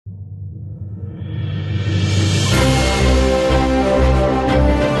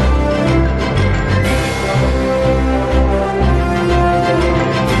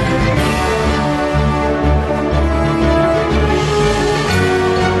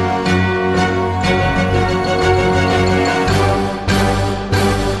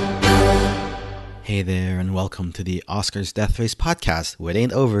welcome to the Oscars Death Race podcast, where it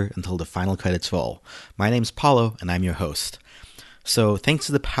ain't over until the final credits roll. My name's Paulo, and I'm your host. So, thanks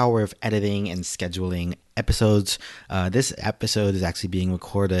to the power of editing and scheduling episodes, this episode is actually being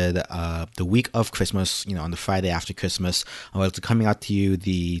recorded the week of Christmas, on the Friday after Christmas. It's coming out to you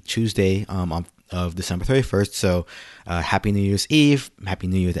the Tuesday of December 31st. So, Happy New Year's Eve. Happy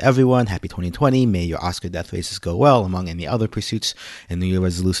New Year to everyone. Happy 2020. May your Oscar death races go well, among any other pursuits and New Year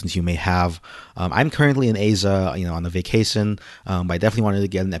resolutions you may have. I'm currently in Asia, on a vacation, but I definitely wanted to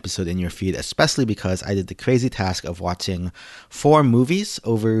get an episode in your feed, especially because I did the crazy task of watching 4 movies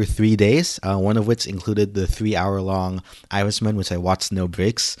over 3 days, one of which included the 3-hour-long Irishman, which I watched no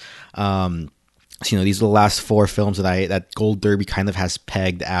breaks. These are the last 4 films that Gold Derby kind of has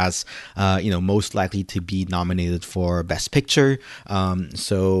pegged as, most likely to be nominated for Best Picture.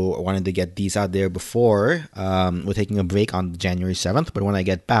 So I wanted to get these out there before we're taking a break on January 7th. But when I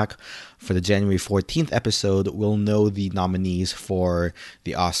get back for the January 14th episode, we'll know the nominees for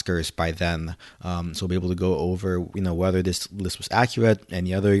the Oscars by then. So we'll be able to go over, whether this list was accurate.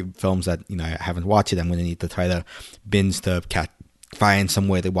 Any other films that, I haven't watched it, I'm going to need to try to binge to find some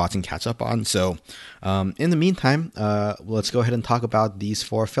way to watch and catch up on. So in the meantime, let's go ahead and talk about these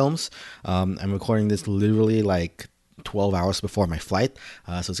 4 films. I'm recording this literally like 12 hours before my flight,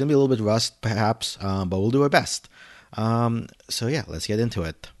 so it's gonna be a little bit rushed perhaps, but we'll do our best. Let's get into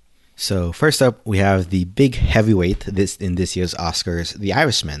it. So first up, we have the big heavyweight in this year's Oscars, The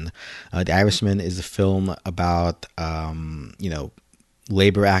Irishman. The Irishman is a film about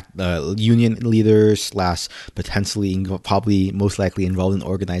labor act union leaders / potentially probably most likely involved in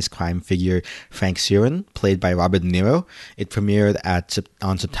organized crime figure Frank Sheeran, played by Robert De Niro. It premiered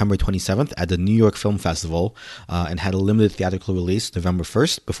on September 27th at the New York Film Festival and had a limited theatrical release November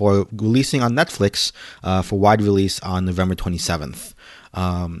 1st before releasing on Netflix for wide release on November 27th.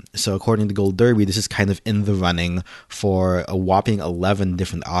 So according to Gold Derby, this is kind of in the running for a whopping 11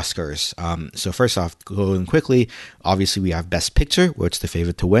 different Oscars. So first off, going quickly, obviously we have Best Picture, where it's the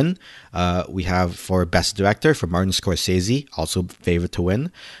favorite to win. We have for Best Director for Martin Scorsese, also favorite to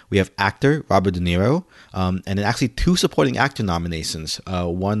win. We have Actor Robert De Niro, and then actually 2 supporting actor nominations.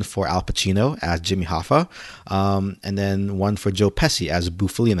 One for Al Pacino as Jimmy Hoffa, and then one for Joe Pesci as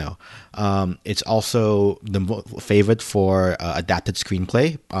Bufalino. It's also the favorite for adapted screenplay.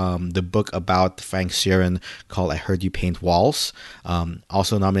 The book about Frank Sheeran called I Heard You Paint Walls.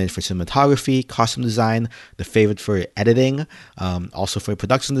 Also nominated for cinematography, costume design, the favorite for editing, also for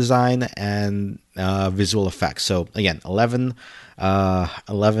production design and visual effects. So again, 11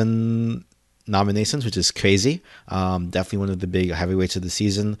 nominations, which is crazy. Definitely one of the big heavyweights of the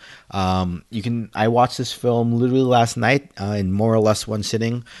season. I watched this film literally last night in more or less one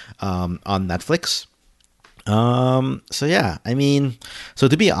sitting on Netflix. So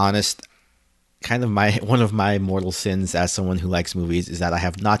to be honest, kind of one of my mortal sins as someone who likes movies is that I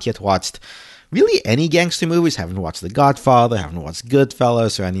have not yet watched really any gangster movies. Haven't watched The Godfather, haven't watched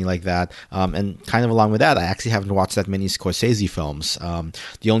Goodfellas or anything like that. And kind of along with that, I actually haven't watched that many Scorsese films.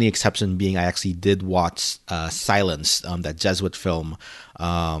 The only exception being I actually did watch Silence, that Jesuit film,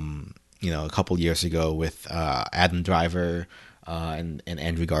 a couple years ago with Adam Driver and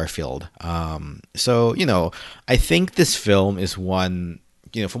Andrew Garfield. I think this film is one,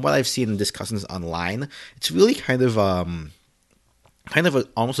 from what I've seen in discussions online, it's really kind of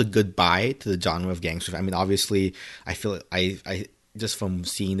almost a goodbye to the genre of gangster. I mean, obviously, I feel I just from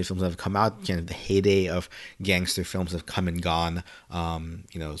seeing the films that have come out, the heyday of gangster films have come and gone. And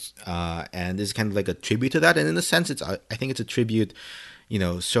this is kind of like a tribute to that. And in a sense, I think it's a tribute,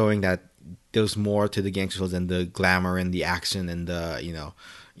 showing that there's more to the gangster films than the glamour and the action and the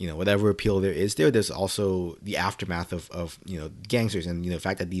whatever appeal there is there. There's also the aftermath of gangsters and the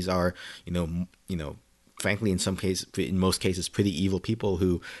fact that these are frankly, in most cases, pretty evil people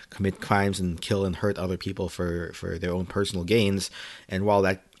who commit crimes and kill and hurt other people for their own personal gains. And while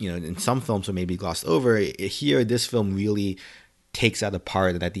that, in some films are maybe glossed over, here, this film really takes that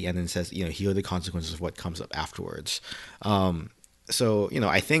apart and at the end and says, here are the consequences of what comes up afterwards.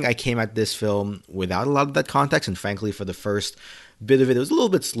 I think I came at this film without a lot of that context. And frankly, for the first bit of it was a little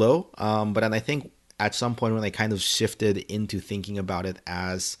bit slow. But then I think at some point when I kind of shifted into thinking about it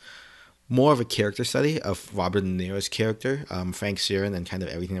as more of a character study of Robert De Niro's character, Frank Sheeran, and kind of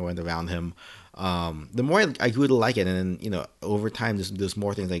everything that went around him, the more I grew to like it. And then, over time, there's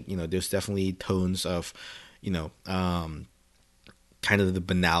more things like, there's definitely tones of, kind of the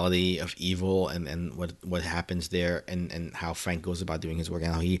banality of evil and what happens there and how Frank goes about doing his work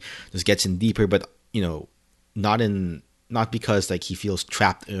and how he just gets in deeper, but, not in not because like he feels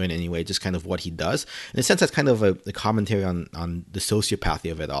trapped in any way, just kind of what he does. In a sense, that's kind of a commentary on the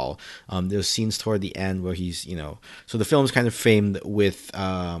sociopathy of it all. There's scenes toward the end where he's, so the film is kind of framed with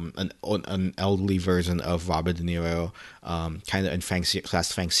an elderly version of Robert De Niro, kind of in Frank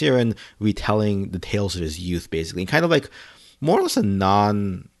Sheeran, retelling the tales of his youth, basically, kind of like more or less a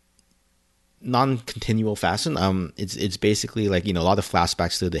non-continual fashion. It's basically like, a lot of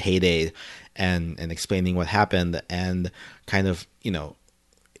flashbacks to the heyday and explaining what happened, and kind of,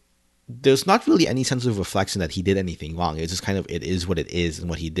 there's not really any sense of reflection that he did anything wrong. It's just kind of, it is what it is and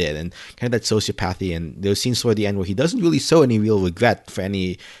what he did, and kind of that sociopathy. And there's scenes toward the end where he doesn't really show any real regret for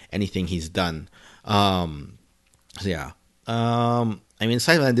anything he's done. So yeah. I mean,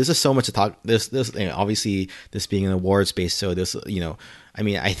 aside from that, there's just so much to talk. This obviously, this being an awards space, so there's, I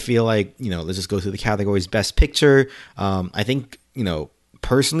mean, I feel like, let's just go through the categories. Best Picture. I think,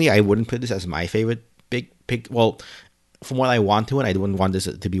 personally, I wouldn't put this as my favorite big pick. Well, from what I want to win, I wouldn't want this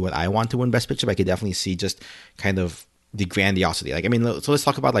to be what I want to win Best Picture, but I could definitely see just kind of the grandiosity. Like, I mean, so let's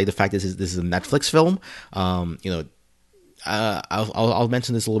talk about like the fact that this is a Netflix film. I'll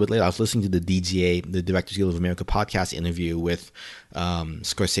mention this a little bit later. I was listening to the DGA, the Directors Guild of America podcast interview with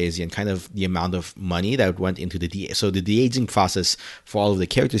Scorsese, and kind of the amount of money that went into the de-aging process for all of the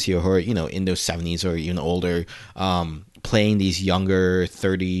characters here who are, in their 70s or even older, playing these younger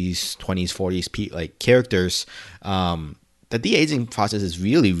 30s, 20s, 40s like characters. The de-aging process is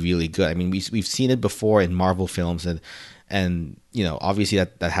really, really good. I mean, we've seen it before in Marvel films, and obviously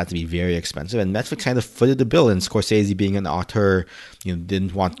that had to be very expensive, and Netflix kind of footed the bill. And Scorsese, being an author,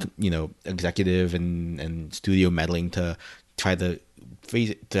 didn't want executive and studio meddling to try to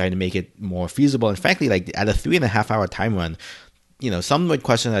make it more feasible. And frankly, like at a 3.5 hour time run, some would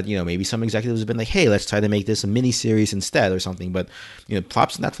question that, maybe some executives have been like, hey, let's try to make this a mini series instead or something. But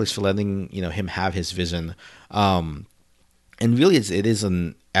props to Netflix for letting him have his vision. And really, it is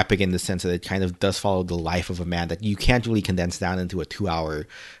an epic in the sense that it kind of does follow the life of a man that you can't really condense down into a 2-hour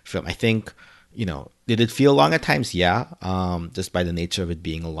film. I think, did it feel long at times? Yeah, just by the nature of it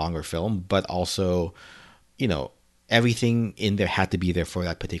being a longer film. But also, everything in there had to be there for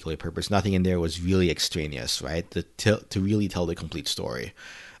that particular purpose. Nothing in there was really extraneous, right? To really tell the complete story.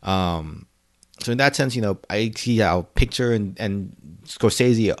 So in that sense, I see how Picture and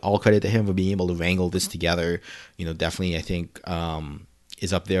Scorsese, all credit to him for being able to wrangle this together. Definitely, I think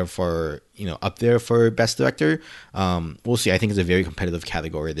is up there for Best Director. We'll see. I think it's a very competitive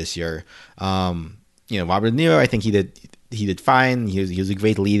category this year. Robert De Niro, I think he did fine. He was a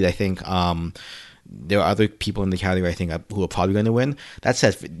great lead. I think. There are other people in the category, I think, who are probably going to win. That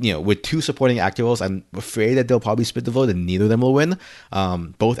said, with 2 supporting actor roles, I'm afraid that they'll probably split the vote and neither of them will win.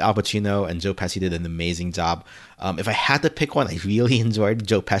 Both Al Pacino and Joe Pesci did an amazing job. If I had to pick one, I really enjoyed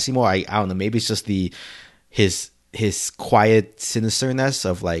Joe Pesci more. I don't know, maybe it's just his quiet sinisterness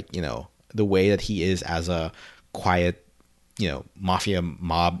of like, the way that he is as a quiet, mafia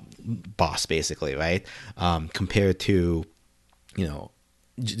mob boss, basically, right? Compared to,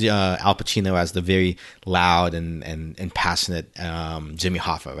 Al Pacino as the very loud and passionate Jimmy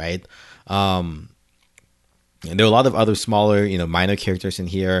Hoffa, right? And there are a lot of other smaller, minor characters in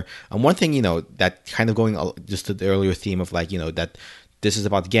here. One thing, that kind of going just to the earlier theme of like, that this is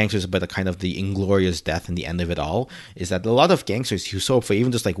about the gangsters, but kind of the inglorious death and the end of it all, is that a lot of gangsters who show up for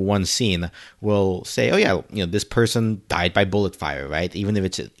even just like one scene will say, oh yeah, this person died by bullet fire, right? Even if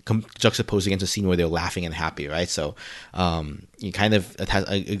it's juxtaposed against a scene where they're laughing and happy, right? So you kind of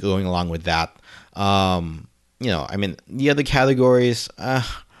going along with that. I mean, the other categories, I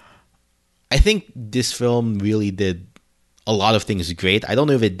think this film really did a lot of things great. I don't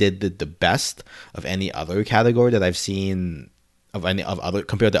know if it did the best of any other category that I've seen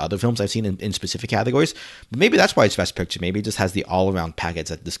compared to other films I've seen in specific categories. But maybe that's why it's Best Picture. Maybe it just has the all-around package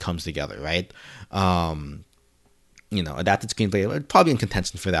that this comes together, right? Adapted screenplay, probably in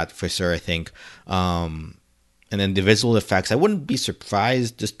contention for that, for sure, I think. And then the visual effects, I wouldn't be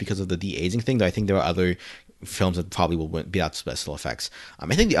surprised just because of the de-aging thing, though I think there are other films that probably will be out special effects.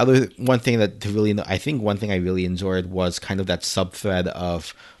 I think the other one thing one thing I really enjoyed was kind of that sub-thread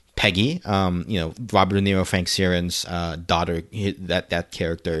of Peggy, Robert De Niro, Frank Sheeran's daughter, that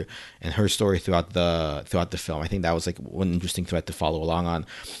character, and her story throughout the film. I think that was like one interesting thread to follow along on.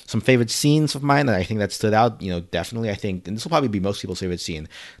 Some favorite scenes of mine that I think that stood out, definitely I think, and this will probably be most people's favorite scene,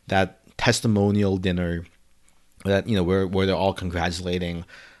 that testimonial dinner that where they're all congratulating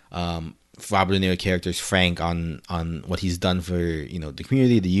Robert De Niro character's Frank on what he's done for the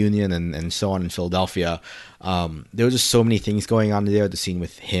community, the union, and so on in Philadelphia. There were just so many things going on there. The scene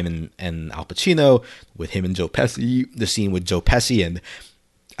with him and Al Pacino, with him and Joe Pesci, the scene with Joe Pesci and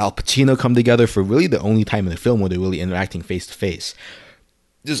Al Pacino come together for really the only time in the film where they're really interacting face to face.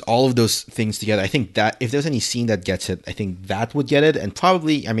 Just all of those things together. I think that if there's any scene that gets it, I think that would get it. And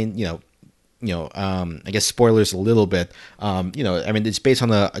probably, I mean, I guess spoilers a little bit. I mean, it's based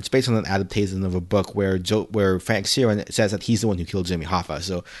on an adaptation of a book where Frank Sheeran says that he's the one who killed Jimmy Hoffa.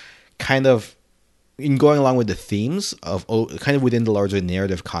 So, kind of in going along with the themes of kind of within the larger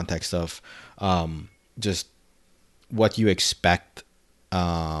narrative context of just what you expect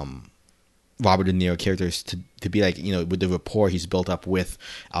Robert De Niro characters to be like, with the rapport he's built up with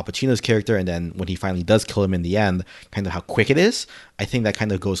Al Pacino's character, and then when he finally does kill him in the end, kind of how quick it is. I think that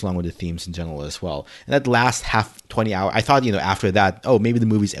kind of goes along with the themes in general as well. And that last 20 hour, I thought, after that, maybe the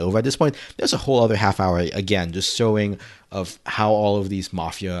movie's over at this point. There's a whole other half hour, again, just showing of how all of these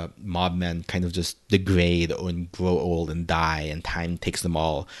mob men kind of just degrade and grow old and die, and time takes them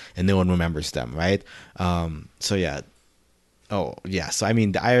all, and no one remembers them, right? So yeah. Oh, yeah. So, I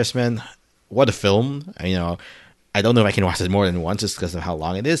mean, The Irishman, what a film. I don't know if I can watch it more than once just because of how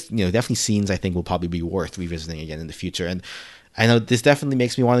long it is. Definitely scenes I think will probably be worth revisiting again in the future. And I know this definitely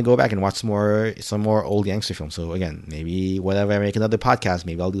makes me want to go back and watch some more old gangster films. So again, maybe whenever I make another podcast,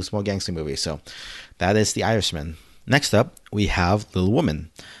 maybe I'll do some more gangster movies. So that is The Irishman. Next up, we have Little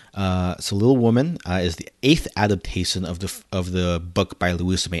Woman. So Little Woman is the 8th adaptation of the book by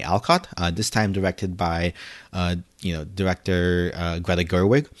Louisa May Alcott. This time directed by director Greta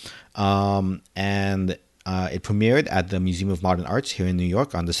Gerwig, and it premiered at the Museum of Modern Arts here in New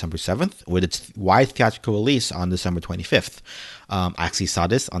York on December 7th, with its wide theatrical release on December 25th. I actually saw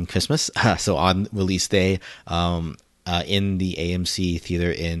this on Christmas, so on release day. In the AMC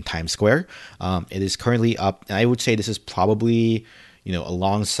theater in Times Square. It is currently up, and I would say this is probably,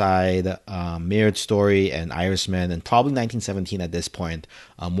 alongside Marriage Story and Irishman, and probably 1917 at this point,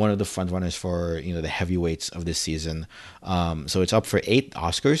 one of the frontrunners for, the heavyweights of this season. So it's up for 8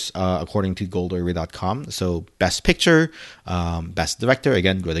 Oscars, according to GoldOrder.com. So Best Picture, Best Director,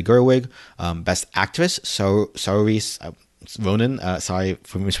 again, Greta Gerwig, Best Actress, Saoirse Ronan, sorry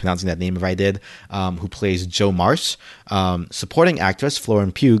for mispronouncing that name if I did, who plays Jo Marsh. Supporting actress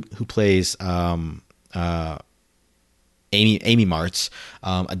Florence Pugh, who plays Amy Martz.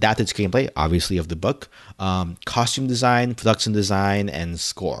 Adapted screenplay, obviously, of the book. Costume design, production design, and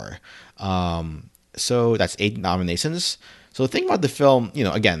score. So that's 8 nominations. So the thing about the film,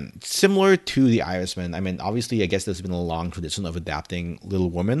 again, similar to The Irishman. I mean, obviously, I guess there's been a long tradition of adapting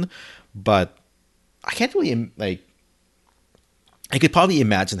Little Woman, but I can't really, I could probably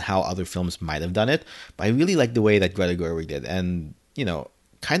imagine how other films might have done it, but I really like the way that Greta Gerwig did. And,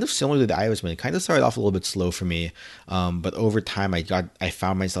 kind of similar to The Irishman, it kind of started off a little bit slow for me, but over time I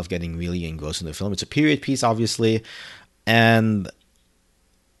found myself getting really engrossed in the film. It's a period piece, obviously, and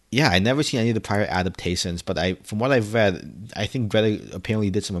yeah, I never seen any of the prior adaptations, but from what I've read, I think Greta apparently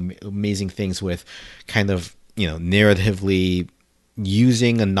did some amazing things with kind of, narratively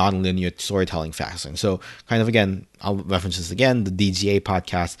using a non-linear storytelling fashion. So kind of, again, I'll reference this again, the DGA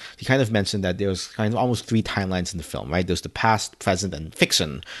podcast, he kind of mentioned that there's kind of almost 3 timelines in the film, right? There's the past, present, and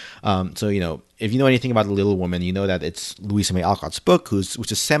fiction. So, if you know anything about Little Woman, you know that it's Louisa May Alcott's book,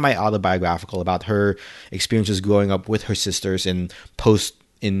 which is semi-autobiographical about her experiences growing up with her sisters during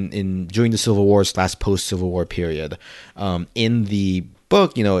the Civil War / post-Civil War period. In the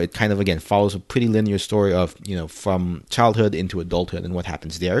book, it kind of, again, follows a pretty linear story of, from childhood into adulthood and what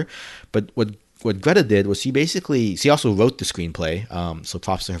happens there. But what Greta did was she also wrote the screenplay, so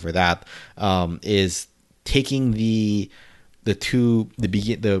props to her for that, is taking the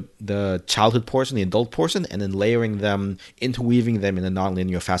childhood portion, the adult portion, and then layering them, interweaving them in a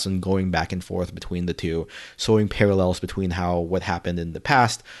non-linear fashion, going back and forth between the two, showing parallels between how what happened in the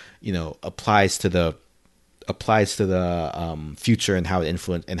past, applies to the future and how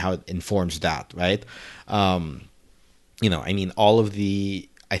it informs that, right? All of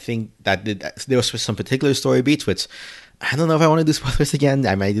I think that there was some particular story beats, which I don't know if I want to do spoilers again.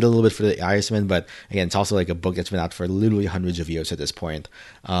 I might did a little bit for The Irishman, but again, it's also like a book that's been out for literally hundreds of years at this point.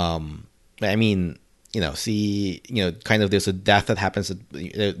 Kind of there's a death that happens.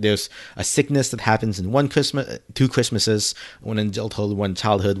 There's a sickness that happens in 2 Christmases, one in adulthood, one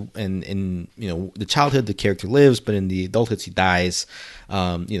childhood, and in the childhood the character lives, but in the adulthood he dies.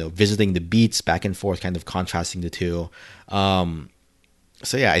 Visiting the beats back and forth, kind of contrasting the two.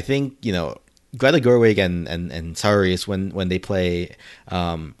 So yeah, I think Greta Gerwig and Saoirse when they play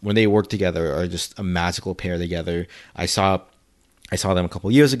when they work together are just a magical pair together. I saw them a couple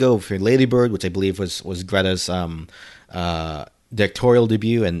of years ago for Lady Bird, which I believe was Greta's directorial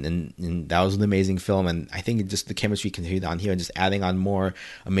debut, and that was an amazing film. And I think just the chemistry continued on here, and just adding on more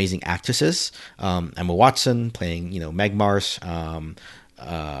amazing actresses. Emma Watson playing Meg Marsh,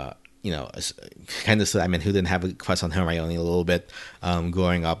 kind of Simon who didn't have a crush on Hermione a little bit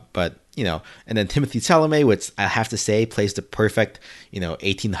growing up, but and then Timothy Chalamet, which I have to say plays the perfect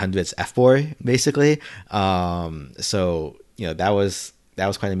 1800s F boy basically. So that was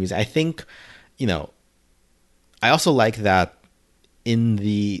quite amusing. I think I also like that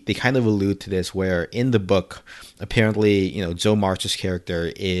they kind of allude to this where in the book apparently Joe March's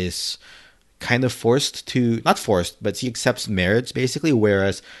character is kind of not forced, but she accepts marriage basically,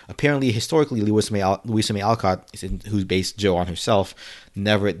 whereas apparently historically Louisa May Alcott, who based Joe on herself,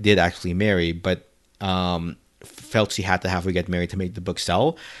 never did actually marry, but felt she had to have her get married to make the book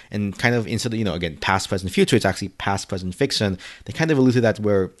sell. And kind of instead of again past, present, future, it's actually past, present fiction. They kind of allude to that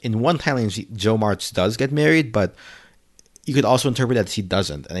where in one timeline Joe March does get married, but you could also interpret that she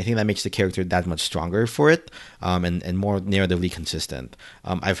doesn't, and I think that makes the character that much stronger for it, and more narratively consistent.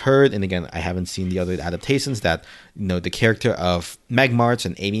 I've heard, and again, I haven't seen the other adaptations, that the character of Meg March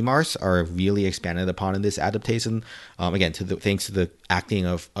and Amy March are really expanded upon in this adaptation. Again, thanks to the acting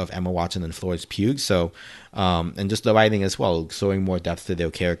of Emma Watson and Florence Pugh. So, and just the writing as well, showing more depth to their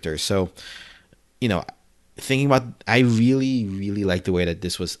characters. So, thinking about, I really, really like the way that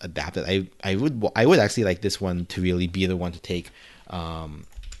this was adapted. I would actually like this one to really be the one to take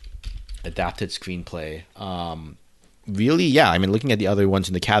adapted screenplay. Really, yeah. I mean, looking at the other ones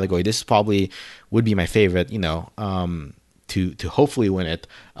in the category, this probably would be my favorite. To hopefully win it.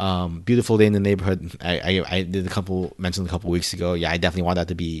 Beautiful Day in the Neighborhood. I did mentioned a couple weeks ago. Yeah, I definitely want that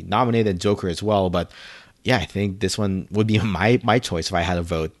to be nominated. Joker as well, but yeah, I think this one would be my choice if I had a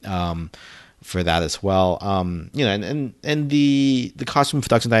vote. For that as well, and the costume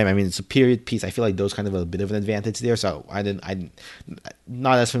production time. I mean, it's a period piece. I feel like those kind of a bit of an advantage there. So I'm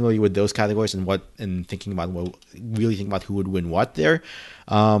not as familiar with those categories and thinking about who would win what there.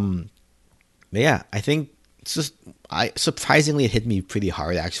 But yeah, I think it's just surprisingly it hit me pretty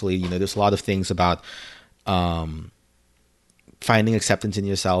hard actually. There's a lot of things about finding acceptance in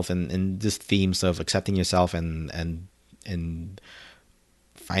yourself and just themes of accepting yourself and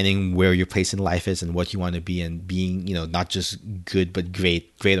finding where your place in life is and what you want to be, and being, not just good, but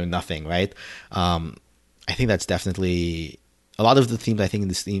great or nothing, right? I think that's definitely a lot of the themes I think in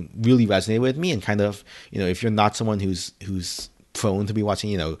this theme really resonate with me, and kind of, if you're not someone who's prone to be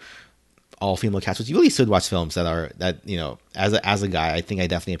watching, all female casts, you really should watch films that as a guy, I think I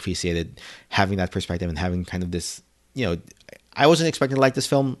definitely appreciated having that perspective and having kind of this, I wasn't expecting to like this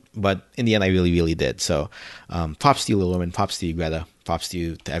film, but in the end, I really, really did. So, props to you, Little Women. Props to you, Greta. Props to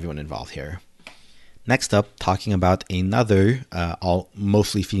you, to everyone involved here. Next up, talking about another all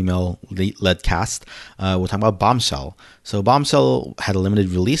mostly female-led cast, we're talking about Bombshell. So Bombshell had a limited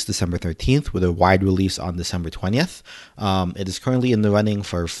release December 13th with a wide release on December 20th. It is currently in the running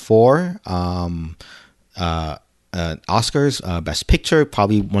for 4 Oscars. Best Picture,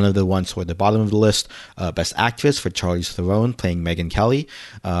 probably one of the ones toward the bottom of the list. Best Actress for Charlize Theron playing Megyn Kelly.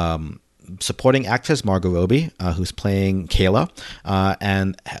 Supporting actress Margot Robbie, who's playing Kayla,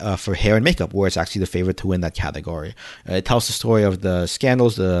 and for hair and makeup, where it's actually the favorite to win that category. It tells the story of the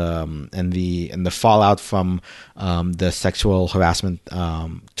scandals, and the fallout from the sexual harassment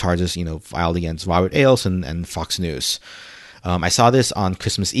charges, filed against Robert Ailes and Fox News. I saw this on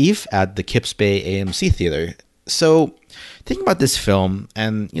Christmas Eve at the Kips Bay AMC Theater. So, thinking about this film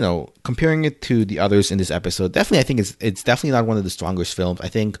and comparing it to the others in this episode, definitely I think it's definitely not one of the strongest films. I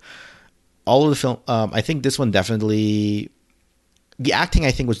think all of the film, I think this one definitely, the acting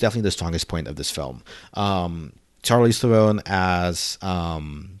I think was definitely the strongest point of this film. Charlize Theron as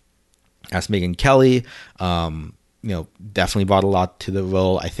Megyn Kelly, definitely brought a lot to the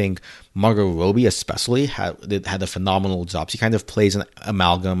role. I think Margot Robbie especially had a phenomenal job. She kind of plays an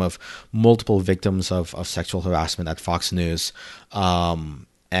amalgam of multiple victims of sexual harassment at Fox News.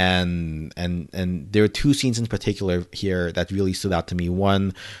 And there are 2 scenes in particular here that really stood out to me.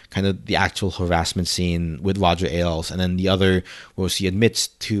 One, kind of the actual harassment scene with Roger Ailes, and then the other where she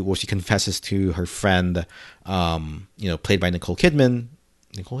confesses to her friend, played by Nicole Kidman,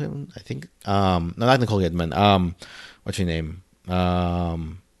 I think. No, not Nicole Kidman. What's her name?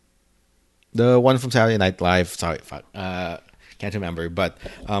 The one from Saturday Night Live. Sorry, can't remember. But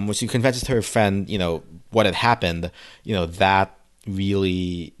when she confesses to her friend, what had happened, that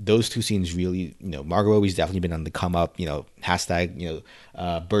really, those 2 scenes really, Margot Robbie's definitely been on the come up, hashtag,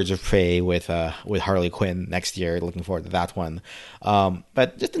 Birds of Prey with Harley Quinn next year. Looking forward to that one.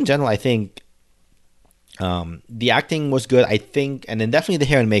 But just in general, I think the acting was good, I think, and then definitely the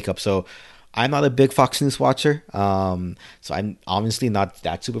hair and makeup. So I'm not a big Fox News watcher, so I'm obviously not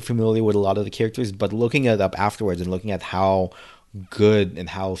that super familiar with a lot of the characters, but looking it up afterwards and looking at how good and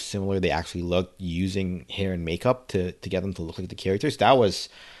how similar they actually looked using hair and makeup to get them to look like the characters, that was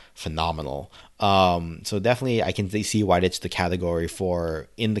phenomenal. So definitely I can see why it's in the category for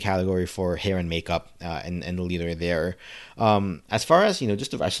hair and makeup, and the leader there. As far as,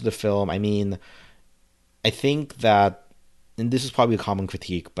 just the rest of the film, I mean, I think that, and this is probably a common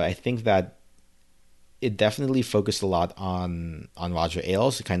critique, but I think that it definitely focused a lot on Roger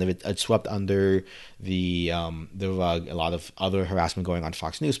Ailes. Kind of it swept under the rug a lot of other harassment going on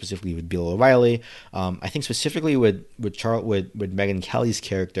Fox News, specifically with Bill O'Reilly. I think specifically with Megyn Kelly's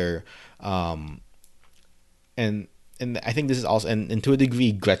character, and I think this is also, and to a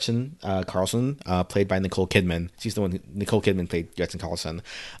degree, Gretchen Carlson, played by Nicole Kidman. She's the one. Nicole Kidman played Gretchen Carlson,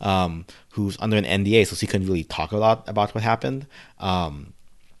 who's under an NDA, so she couldn't really talk a lot about what happened.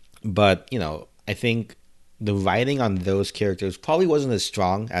 But I think the writing on those characters probably wasn't as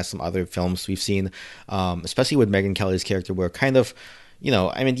strong as some other films we've seen, especially with Megyn Kelly's character, where kind of,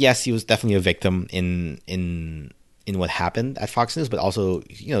 I mean, yes, he was definitely a victim in what happened at Fox News, but also,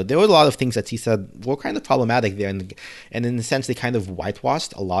 there were a lot of things that he said were kind of problematic there, and in a sense, they kind of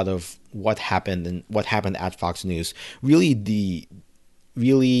whitewashed a lot of what happened at Fox News. Really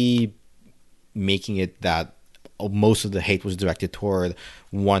making it that most of the hate was directed toward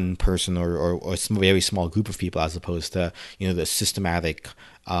one person or a very small group of people, as opposed to the systematic,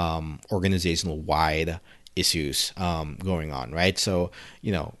 organizational wide issues going on, right? So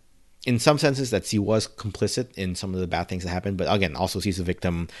in some senses that she was complicit in some of the bad things that happened, but again, also she's a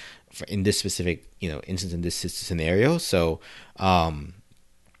victim in this specific instance, in this scenario. So I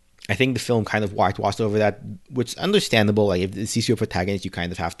think the film kind of whitewashed over that, which is understandable. Like, if it's your protagonist, you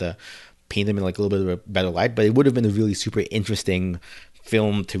kind of have to paint them in like a little bit of a better light, but it would have been a really super interesting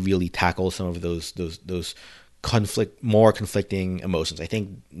film to really tackle some of those more conflicting emotions. I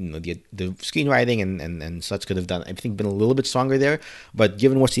think the screenwriting and such could have done, I think, been a little bit stronger there, but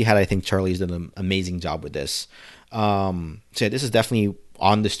given what she had, I think Charlie's done an amazing job with this. So yeah, this is definitely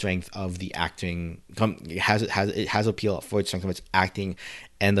on the strength of the acting. It has appeal for its strength of its acting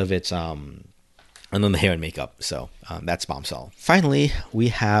and of its and then the hair and makeup. So that's Bombshell. Finally, we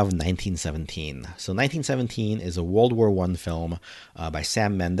have 1917. So 1917 is a World War I film by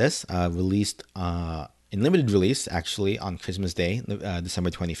Sam Mendes, released in limited release, actually, on Christmas Day, December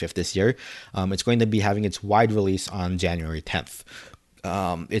 25th this year. It's going to be having its wide release on January 10th.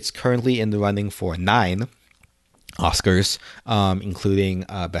 It's currently in the running for 9 Oscars, including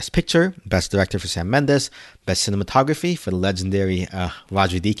Best Picture, Best Director for Sam Mendes, Best Cinematography for the legendary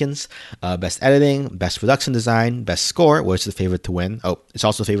Roger Deakins, Best Editing, Best Production Design, Best Score, which is the favorite to win. Oh, it's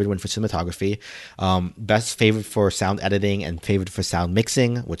also favored to win for cinematography. Best favorite for sound editing and favorite for sound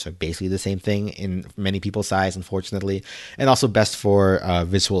mixing, which are basically the same thing in many people's eyes, unfortunately. And also best for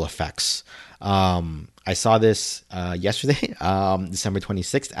visual effects. I saw this yesterday, December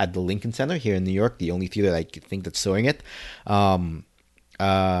 26th, at the Lincoln Center here in New York, the only theater I think that's showing it.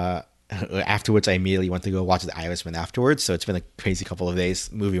 Afterwards, I immediately went to go watch The Irishman afterwards, so it's been a crazy couple of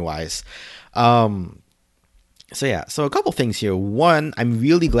days, movie-wise. So a couple things here. One, I'm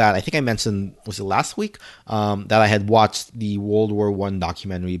really glad, I think I mentioned, was it last week, that I had watched the World War I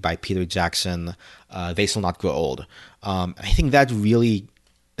documentary by Peter Jackson, They Shall Not Grow Old. I think that really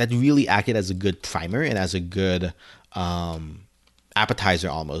acted as a good primer and as a good appetizer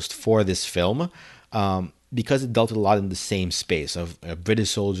almost for this film, because it dealt a lot in the same space of a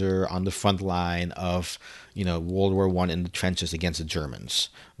British soldier on the front line of World War I in the trenches against the Germans,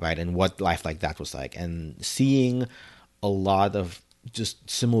 right? And what life like that was like, and seeing a lot of just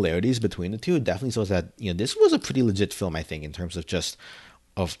similarities between the two definitely shows that this was a pretty legit film, I think, in terms of just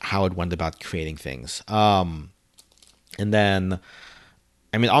of how it went about creating things. And then,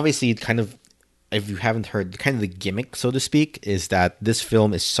 I mean, obviously, kind of, if you haven't heard, kind of the gimmick, so to speak, is that this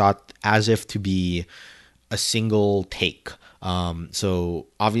film is shot as if to be a single take. So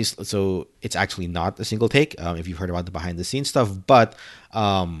it's actually not a single take. If you've heard about the behind the scenes stuff, but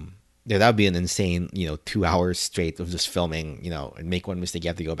that would be an insane, 2 hours straight of just filming, and make one mistake, you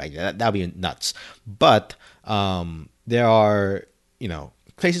have to go back. That would be nuts. But there are,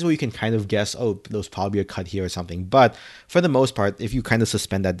 places where you can kind of guess, oh, there's probably a cut here or something. But for the most part, if you kind of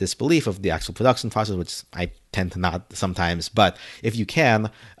suspend that disbelief of the actual production process, which I tend to not sometimes, but if you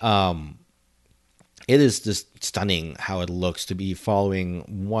can, it is just stunning how it looks to be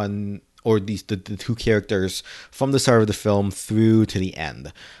following one or the two characters from the start of the film through to the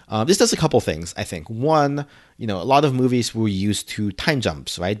end. This does a couple things, I think. One, a lot of movies were used to time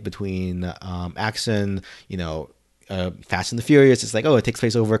jumps, right, between action, Fast and the Furious. It's like, oh, it takes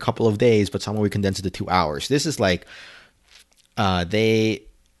place over a couple of days, but somehow we condense it to 2 hours. This is like,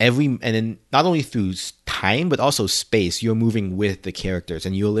 and then not only through time but also space, you're moving with the characters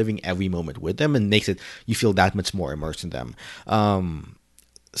and you're living every moment with them, and makes it you feel that much more immersed in them.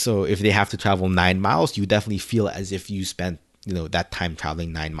 So if they have to travel 9 miles, you definitely feel as if you spent that time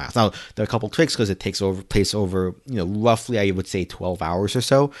traveling 9 miles. Now there are a couple tricks because it takes place over roughly, I would say, 12 hours or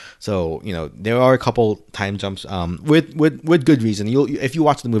so. So there are a couple time jumps with good reason. If you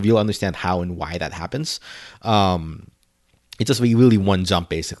watch the movie, you'll understand how and why that happens. It's just really one jump,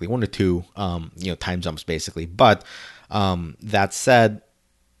 basically, one or two time jumps basically. But that said,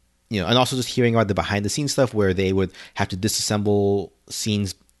 and also just hearing about the behind the scenes stuff where they would have to disassemble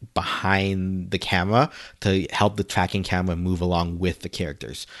scenes behind the camera to help the tracking camera move along with the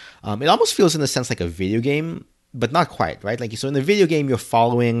characters. It almost feels in a sense like a video game, but not quite, right? So in the video game, you're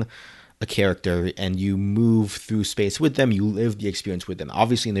following a character and you move through space with them, you live the experience with them.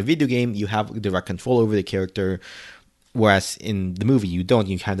 Obviously in the video game, you have direct control over the character, whereas in the movie, you don't.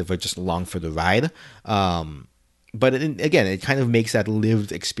 You kind of are just along for the ride. But again, it kind of makes that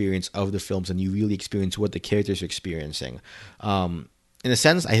lived experience of the films, and you really experience what the characters are experiencing. In a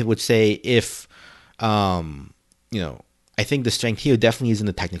sense, I would say if, I think the strength here definitely is in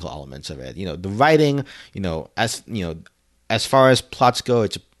the technical elements of it. The writing, as far as plots go,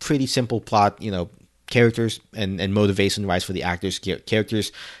 it's a pretty simple plot. Characters and motivation wise for the actors.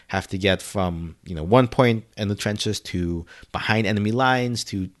 Characters have to get from one point in the trenches to behind enemy lines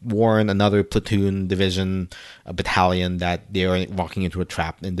to warn another platoon, division, a battalion that they are walking into a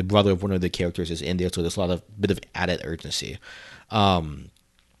trap, and the brother of one of the characters is in there, so there's a bit of added urgency. So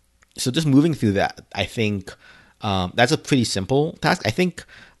just moving through that, I think that's a pretty simple task, I think.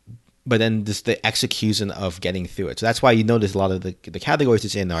 But then just the execution of getting through it. So that's why you notice a lot of the categories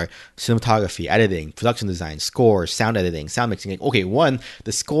it's in are cinematography, editing, production design, score, sound editing, sound mixing. Okay,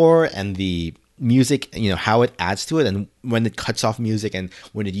 the score and the music, how it adds to it, and when it cuts off music and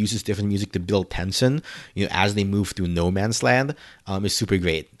when it uses different music to build tension, as they move through no man's land, is super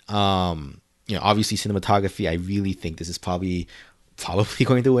great. Obviously cinematography, I really think this is probably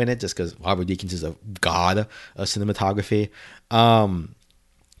going to win it just because Robert Deakins is a god of cinematography.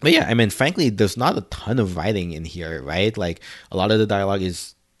 But yeah, I mean, frankly, there's not a ton of writing in here, right? A lot of the dialogue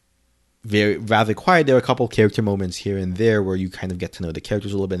is rather quiet. There are a couple character moments here and there where you kind of get to know the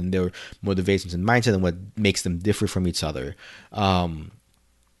characters a little bit and their motivations and mindset and what makes them differ from each other. I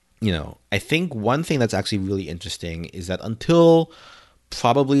think one thing that's actually really interesting is that until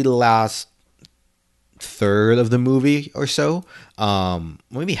probably the last third of the movie or so,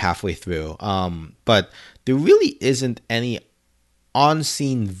 maybe halfway through, but there really isn't any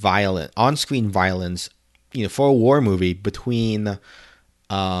on-screen violence, for a war movie between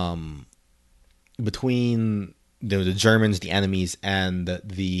the Germans, the enemies, and our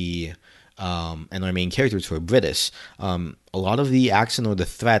main characters who are British. A lot of the action or the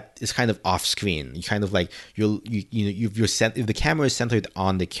threat is kind of off-screen. You kind of if the camera is centered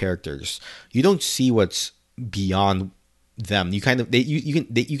on the characters, you don't see what's beyond them. You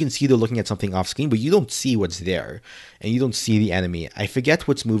can see they're looking at something off screen, but you don't see what's there, and you don't see the enemy. I forget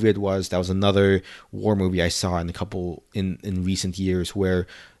which movie it was. That was another war movie I saw in recent years where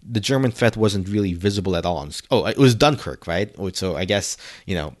the German threat wasn't really visible at all. It was Dunkirk, right? So I guess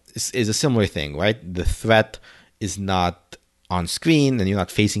it's a similar thing, right? The threat is not on screen, and you're not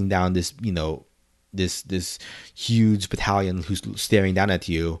facing down this this huge battalion who's staring down at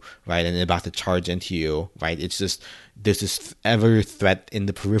you, right, and about to charge into you, right? It's just there's this ever threat in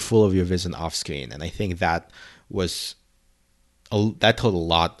the peripheral of your vision off screen, and I think that told a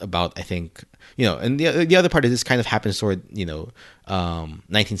lot about, I think, and the other part is this kind of happens toward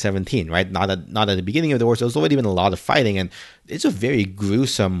 1917, right? Not at the beginning of the war, so there's already been a lot of fighting, and it's a very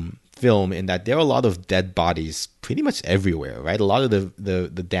gruesome film in that there are a lot of dead bodies pretty much everywhere, right? A lot of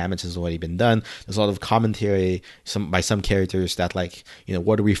the damage has already been done. There's a lot of commentary by some characters that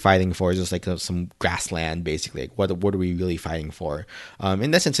what are we fighting for? It's just some grassland, basically. What are we really fighting for?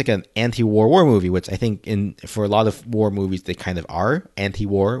 In that sense, an anti-war war movie, which I think for a lot of war movies they kind of are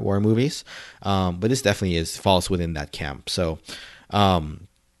anti-war war movies, but this definitely falls within that camp. So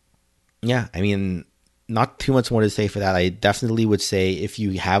yeah, I mean, not too much more to say for that. I definitely would say if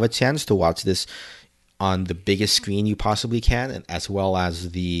you have a chance to watch this on the biggest screen you possibly can, and as well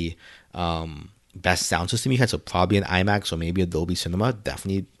as the best sound system you can, so probably an IMAX or maybe a Dolby Cinema,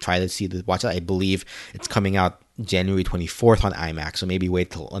 definitely try to watch it. I believe it's coming out January 24th on IMAX, so maybe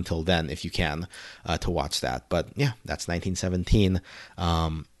wait until then if you can to watch that. But yeah, that's 1917,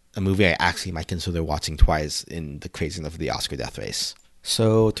 a movie I actually might consider watching twice in the craziness of the Oscar death race.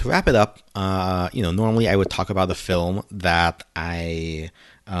 So to wrap it up, normally I would talk about a film that I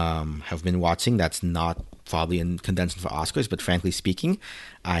have been watching that's not probably in condensing for Oscars, but frankly speaking,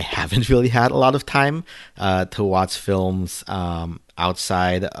 I haven't really had a lot of time to watch films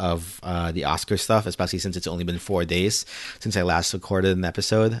outside of the Oscar stuff, especially since it's only been 4 days since I last recorded an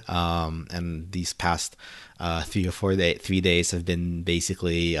episode. And these past 3 days have been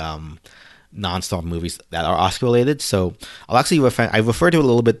basically non-stop movies that are Oscar related. So I'll actually I referred to it a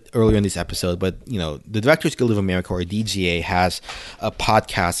little bit earlier in this episode, but the Directors Guild of America, or DGA, has a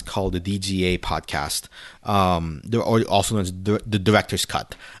podcast called the DGA podcast, or also known as the Director's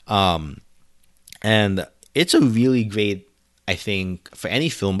Cut, and it's a really great, I think, for any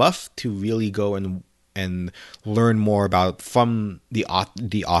film buff to really go and learn more about from the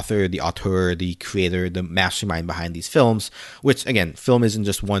author, the creator, the mastermind behind these films. Which, again, film isn't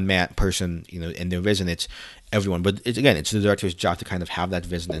just one person, in their vision. It's everyone. But it's the director's job to kind of have that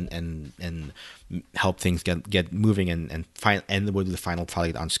vision and help things get moving and end with the final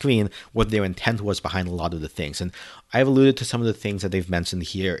product on screen, what their intent was behind a lot of the things. And I've alluded to some of the things that they've mentioned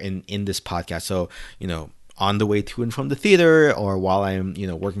here in this podcast. So, on the way to and from the theater, or while I'm,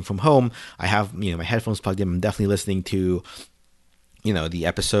 working from home, I have, my headphones plugged in. I'm definitely listening to, the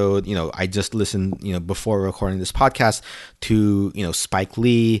episode. I just listened, before recording this podcast to, Spike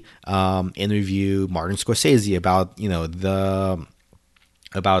Lee interview Martin Scorsese about,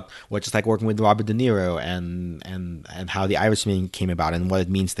 about what it's like working with Robert De Niro and how The Irishman came about and what it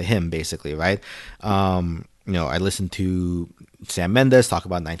means to him, basically, right? I listened to Sam Mendes talk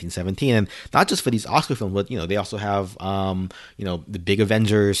about 1917, and not just for these Oscar films, but they also have the big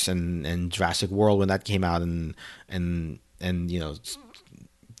Avengers and Jurassic World when that came out, and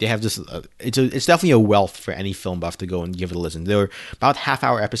they have this. It's definitely a wealth for any film buff to go and give it a listen. They're about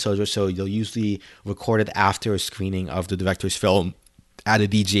half-hour episodes or so. They'll usually record it after a screening of the director's film at a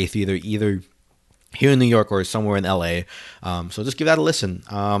DGA theater, either here in New York or somewhere in LA. So just give that a listen.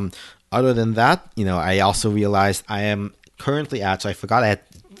 Other than that, I also realized I am currently so I forgot I had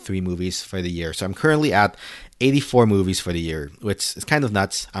 3 movies for the year. So I'm currently at 84 movies for the year, which is kind of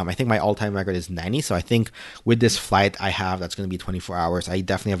nuts. I think my all-time record is 90. So I think with this flight I have, that's going to be 24 hours. I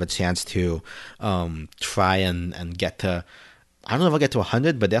definitely have a chance to try and get to, I don't know if I'll get to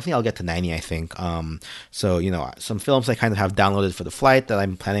 100, but definitely I'll get to 90, I think. So, some films I kind of have downloaded for the flight that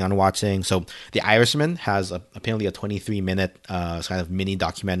I'm planning on watching. So The Irishman has apparently a 23-minute kind of mini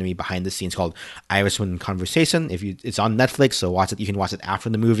documentary behind the scenes called Irishman Conversation. It's on Netflix, so watch it. You can watch it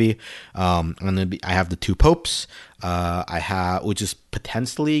after the movie. I have The Two Popes. Which is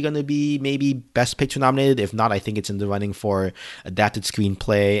potentially going to be maybe Best Picture nominated. If not, I think it's in the running for adapted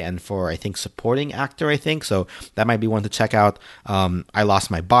screenplay and for, I think, supporting actor, I think. So that might be one to check out. I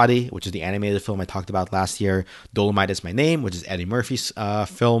Lost My Body, which is the animated film I talked about last year. Dolomite Is My Name, which is Eddie Murphy's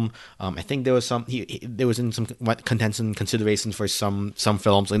film. I think there was there was in some contention consideration for some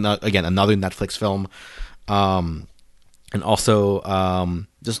films. And again, another Netflix film. And also,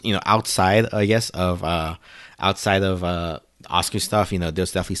 just, outside, I guess, of Oscar stuff,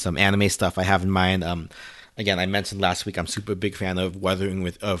 there's definitely some anime stuff I have in mind. Again, I mentioned last week I'm super big fan of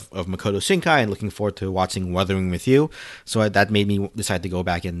Makoto Shinkai and looking forward to watching Wuthering with You. So that made me decide to go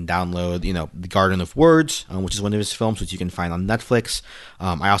back and download, The Garden of Words, which is one of his films, which you can find on Netflix.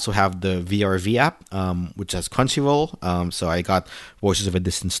 I also have the VRV app, which has Crunchyroll. So I got Voices of a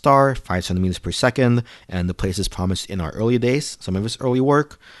Distant Star, 5 centimeters per second, and The Places Promised in Our Early Days, some of his early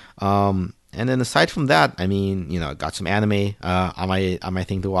work. And then aside from that, I mean, got some anime on my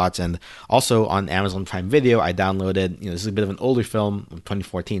thing to watch, and also on Amazon Prime Video, I downloaded. This is a bit of an older film,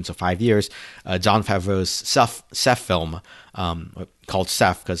 2014, so 5 years. Jon Favreau's Chef film, called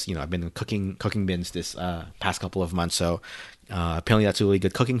Chef, because I've been in cooking bins this past couple of months. So apparently that's a really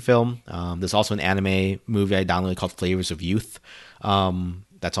good cooking film. There's also an anime movie I downloaded called Flavors of Youth.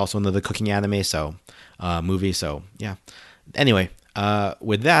 That's also another cooking anime. So movie. So yeah. Anyway.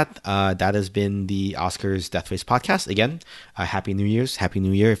 With that, that has been the Oscars Death Race podcast. Again, Happy New Year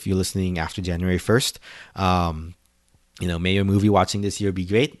if you're listening after January 1st. May your movie watching this year be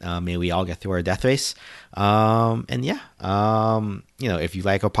great. May we all get through our death race. And yeah, if you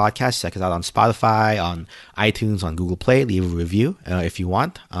like our podcast, check us out on Spotify, on iTunes, on Google Play. Leave a review if you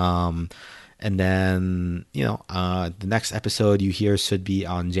want. And then, the next episode you hear should be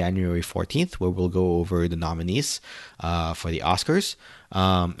on January 14th, where we'll go over the nominees for the Oscars.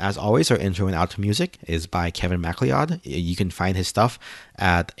 As always, our intro and outro music is by Kevin MacLeod. You can find his stuff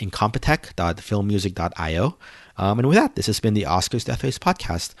at incompetech.filmmusic.io. And with that, this has been the Oscars Death Race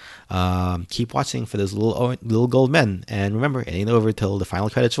podcast. Keep watching for those little gold men. And remember, it ain't over till the final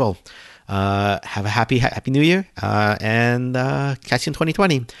credits roll. Have a happy New Year, and catch you in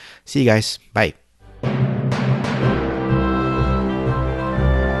 2020. See you guys. Bye.